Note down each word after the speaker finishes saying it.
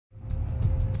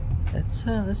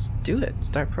Let's do it.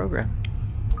 Start program.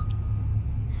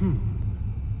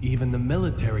 Even the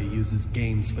military uses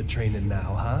games for training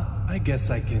now, huh? I guess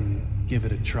I can give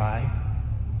it a try.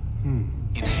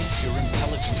 Enhance your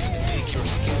intelligence and take your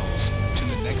skills to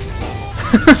the next level.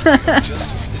 The Ministry of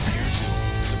Justice is here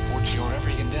to support your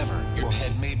every endeavor. Your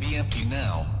head may be empty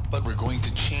now, but we're going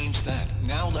to change that.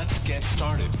 Now let's get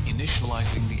started.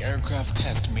 Initializing the aircraft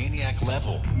test maniac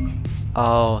level.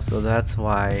 Oh, so that's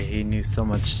why he knew so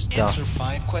much stuff. Answer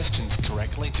 5 questions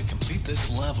correctly to complete this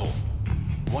level.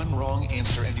 One wrong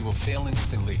answer and you will fail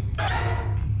instantly.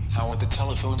 How are the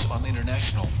telephones on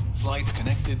international flights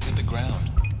connected to the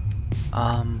ground?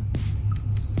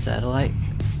 Satellite?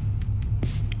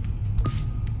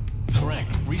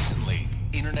 Correct. Recently,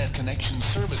 internet connection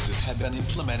services have been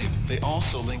implemented. They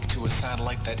also link to a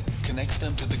satellite that connects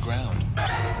them to the ground.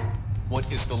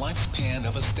 What is the lifespan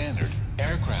of a standard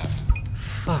aircraft?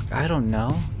 Fuck, I don't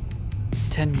know.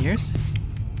 10 years?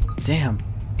 Damn.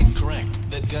 Incorrect.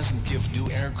 That doesn't give new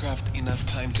aircraft enough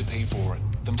time to pay for it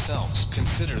themselves.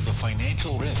 Consider the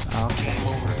financial risks. Okay. Game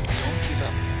over. Don't give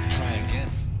up. Try again.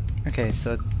 Okay,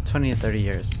 so it's 20 to 30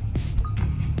 years.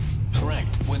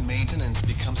 Correct. When maintenance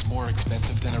becomes more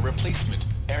expensive than a replacement,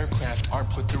 aircraft are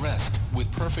put to rest.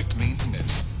 With perfect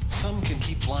maintenance, some can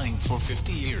keep flying for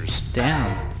 50 years.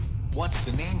 Damn. What's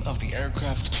the name of the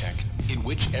aircraft check in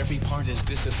which every part is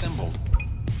disassembled?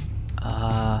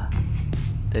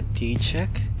 The D check?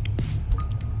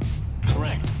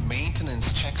 Correct.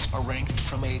 Maintenance checks are ranked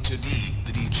from A to D.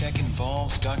 The D check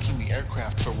involves docking the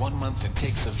aircraft for 1 month and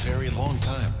takes a very long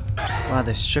time. Wow,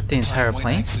 they stripped the entire Time when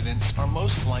plane? accidents are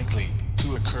most likely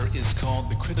to occur is called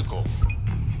the critical.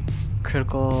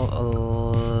 Critical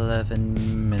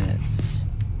 11 minutes.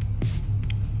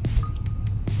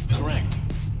 Correct.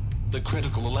 The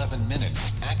critical 11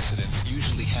 minutes. Accidents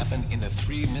usually happen in the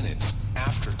 3 minutes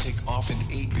after takeoff and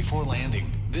 8 before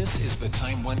landing. This is the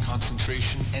time when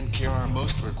concentration and care are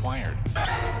most required.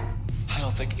 How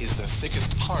thick is the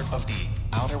thickest part of the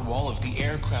outer wall of the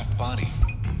aircraft body?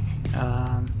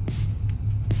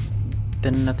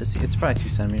 Thin enough to see. It's probably 2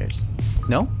 centimeters.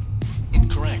 No?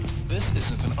 Incorrect. This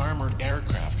isn't an armored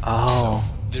aircraft. Oh.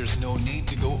 So there's no need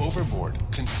to go overboard.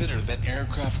 Consider that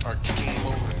aircraft are game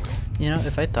over. You know,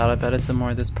 if I thought about it some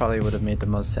more, this probably would have made the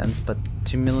most sense, but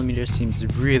 2 millimeters seems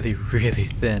really, really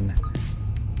thin.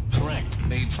 Correct.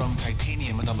 Made from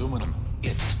titanium and aluminum.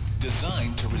 It's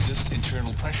designed to resist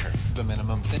internal pressure. The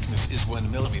minimum thickness is 1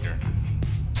 millimeter.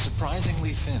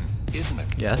 Surprisingly thin, isn't it?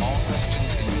 Yes. All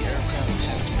questions in the aircraft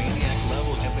test maniac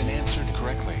level have been answered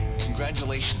correctly.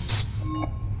 Congratulations.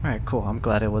 Alright, cool. I'm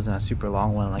glad it wasn't a super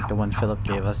long one like the one Philip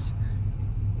gave us.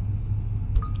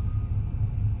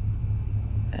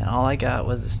 And all I got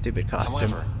was a stupid costume.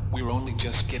 However, we're only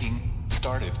just getting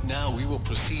started. Now we will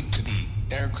proceed to the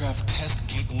aircraft test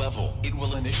gate level. It will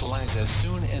initialize as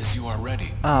soon as you are ready.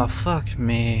 Oh, fuck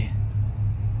me.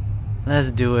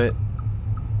 Let's do it.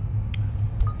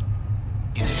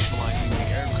 Initializing the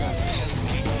aircraft test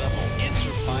gate level. Answer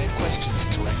 5 questions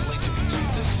correctly to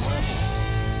complete this level.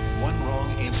 One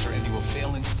wrong answer and you will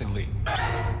fail instantly.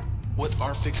 What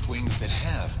are fixed wings that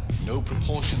have no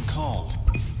propulsion called?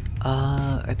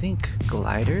 I think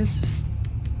gliders?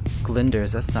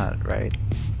 Glinders, that's not right.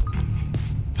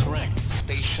 Correct.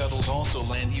 Space shuttles also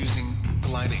land using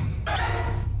gliding.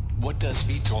 What does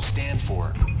VTOL stand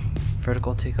for?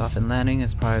 Vertical takeoff and landing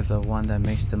is probably the one that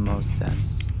makes the most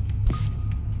sense.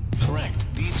 Correct.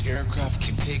 These aircraft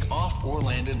can take off or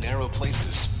land in narrow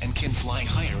places and can fly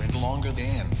higher and longer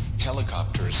than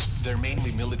helicopters. They're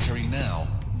mainly military now,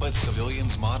 but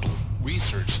civilians model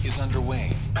research is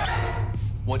underway.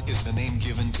 What is the name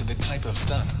given to the type of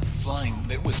stunt flying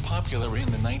that was popular in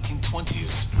the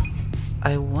 1920s?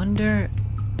 I wonder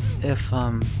if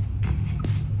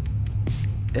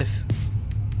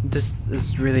this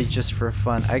is really just for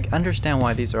fun. I understand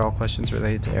why these are all questions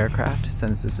related to aircraft,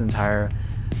 since this entire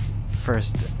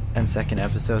first and second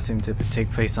episode seem to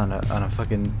take place on a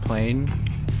fucking plane.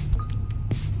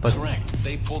 But correct.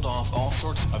 They pulled off all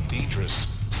sorts of dangerous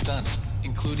stunts,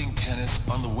 including tennis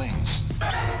on the wings.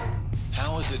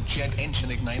 How is a jet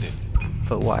engine ignited?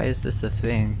 But why is this a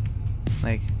thing?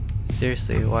 Like,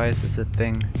 seriously, why is this a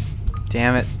thing?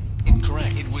 Damn it.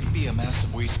 Incorrect. It would be a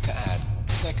massive waste to add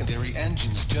secondary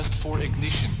engines just for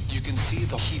ignition. You can see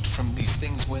the heat from these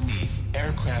things when the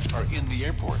aircraft are in the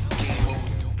airport.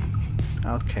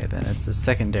 Okay, then it's a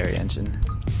secondary engine.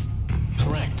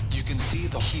 Correct. You can see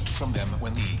the heat from them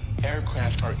when the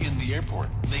aircraft are in the airport.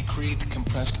 They create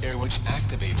compressed air which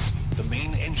activates the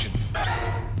main engine.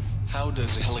 How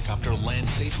does a helicopter land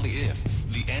safely if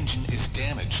the engine is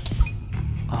damaged?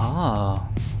 Oh.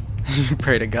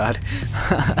 Pray to God.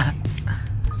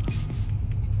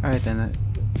 Alright then,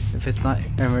 if it's not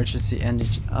emergency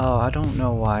engine, oh, I don't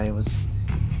know why it was,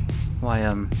 why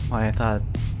I thought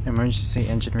emergency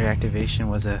engine reactivation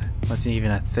wasn't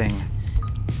even a thing.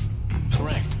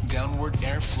 Correct. Downward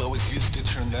airflow is used to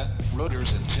turn the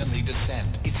rotors and gently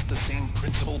descend. It's the same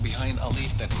principle behind a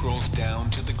leaf that rolls down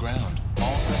to the ground.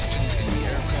 All questions in the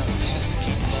aircraft test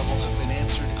gate level have been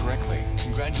answered correctly.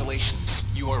 Congratulations.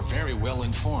 You are very well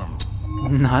informed.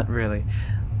 Not really.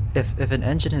 If an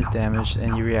engine is damaged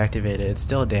and you reactivate it, it's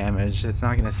still damaged. It's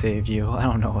not gonna save you. I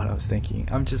don't know what I was thinking.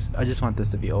 I just want this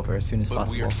to be over as soon as But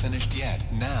possible. we aren't finished yet.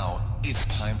 Now, it's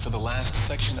time for the last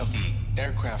section of the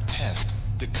aircraft test.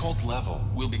 The cult level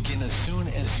will begin as soon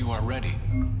as you are ready.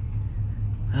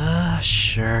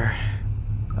 Sure.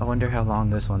 I wonder how long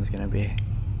this one's gonna be.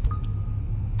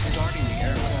 Starting the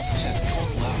aircraft test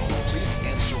cult level, please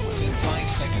answer within 5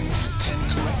 seconds. 10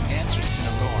 correct answers in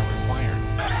a row are required.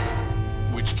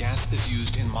 Which gas is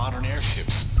used in modern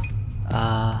airships?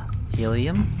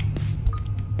 Helium?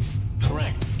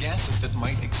 Correct. Gases that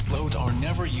might explode are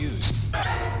never used.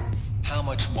 How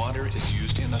much water is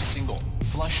used in a single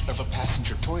flush of a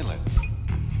passenger toilet?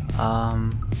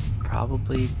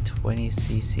 Probably 20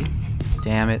 cc.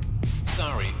 Damn it.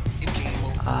 Sorry, in game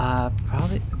mode.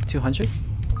 Probably 200?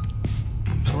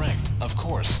 Correct. Of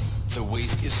course. The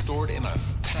waste is stored in a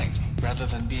tank rather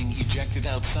than being ejected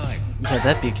outside. Yeah,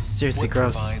 that'd be seriously What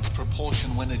gross. provides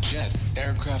propulsion when a jet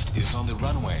aircraft is on the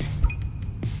runway?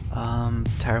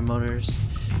 Tire motors,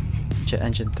 jet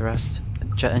engine thrust.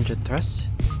 Jet engine thrust?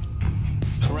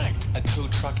 Correct. A tow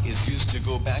truck is used to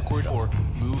go backward or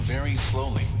move very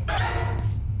slowly.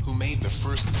 Who made the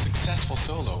first successful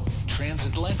solo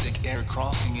transatlantic air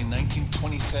crossing in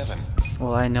 1927?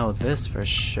 Well, I know this for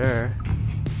sure.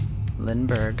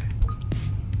 Lindbergh.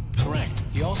 Correct.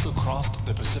 He also crossed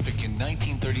the Pacific in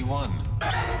 1931.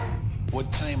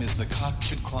 What time is the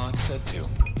cockpit clock set to?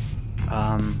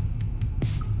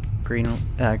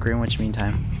 Greenwich Mean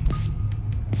Time.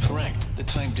 Correct. The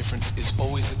time difference is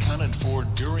always accounted for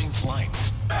during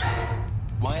flights.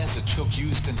 Why is a choke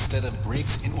used instead of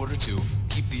brakes in order to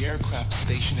keep the aircraft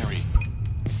stationary?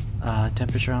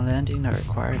 Temperature on landing not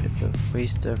required. It's a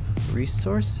waste of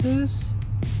resources?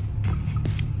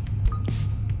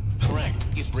 Correct.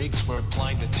 If brakes were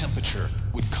applied, the temperature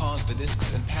would cause the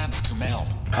discs and pads to melt.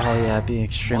 Oh yeah, it'd be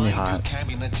extremely Why hot. do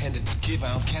cabin attendants give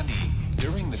out candy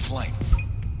during the flight?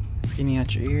 Cleaning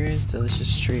out your ears,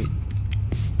 delicious treat.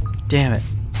 Damn it.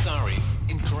 Sorry,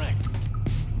 incorrect.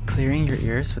 Clearing your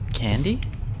ears with candy?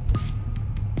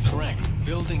 Correct.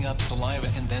 Building up saliva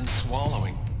and then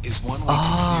swallowing is one way to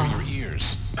clear your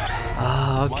ears.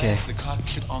 Oh, Why okay. is the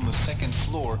cockpit on the second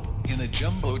floor in a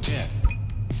jumbo jet?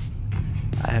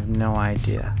 I have no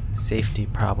idea. Safety,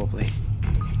 probably.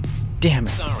 Damn it.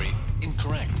 Sorry,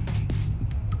 incorrect.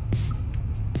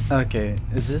 Okay,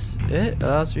 is this it?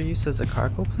 Allows for use as a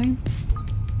cargo plane?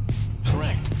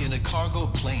 Correct. In a cargo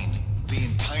plane, the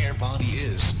entire body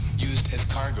is used as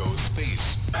cargo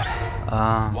space.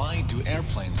 Why do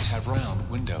airplanes have round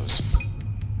windows?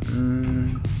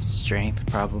 Strength,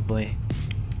 probably.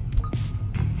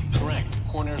 Correct.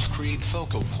 Corners create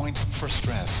focal points for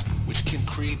stress, which can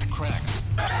create cracks.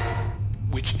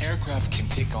 Which aircraft can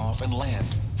take off and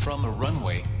land from a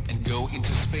runway and go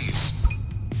into space?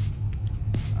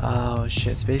 Oh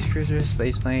shit, space cruiser,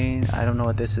 space plane. I don't know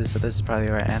what this is, so this is probably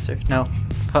the right answer. No.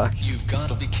 Fuck. You've got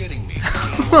to be kidding me.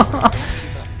 Don't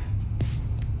give up.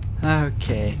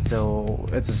 Okay, so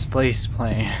it's a space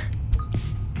plane.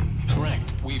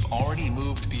 Correct. We've already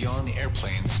moved beyond the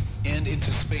airplanes and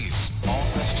into space. All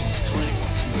questions correct.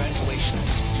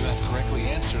 Congratulations. You have correctly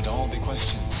answered all the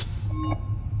questions.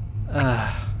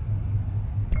 I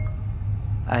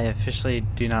officially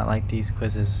do not like these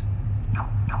quizzes.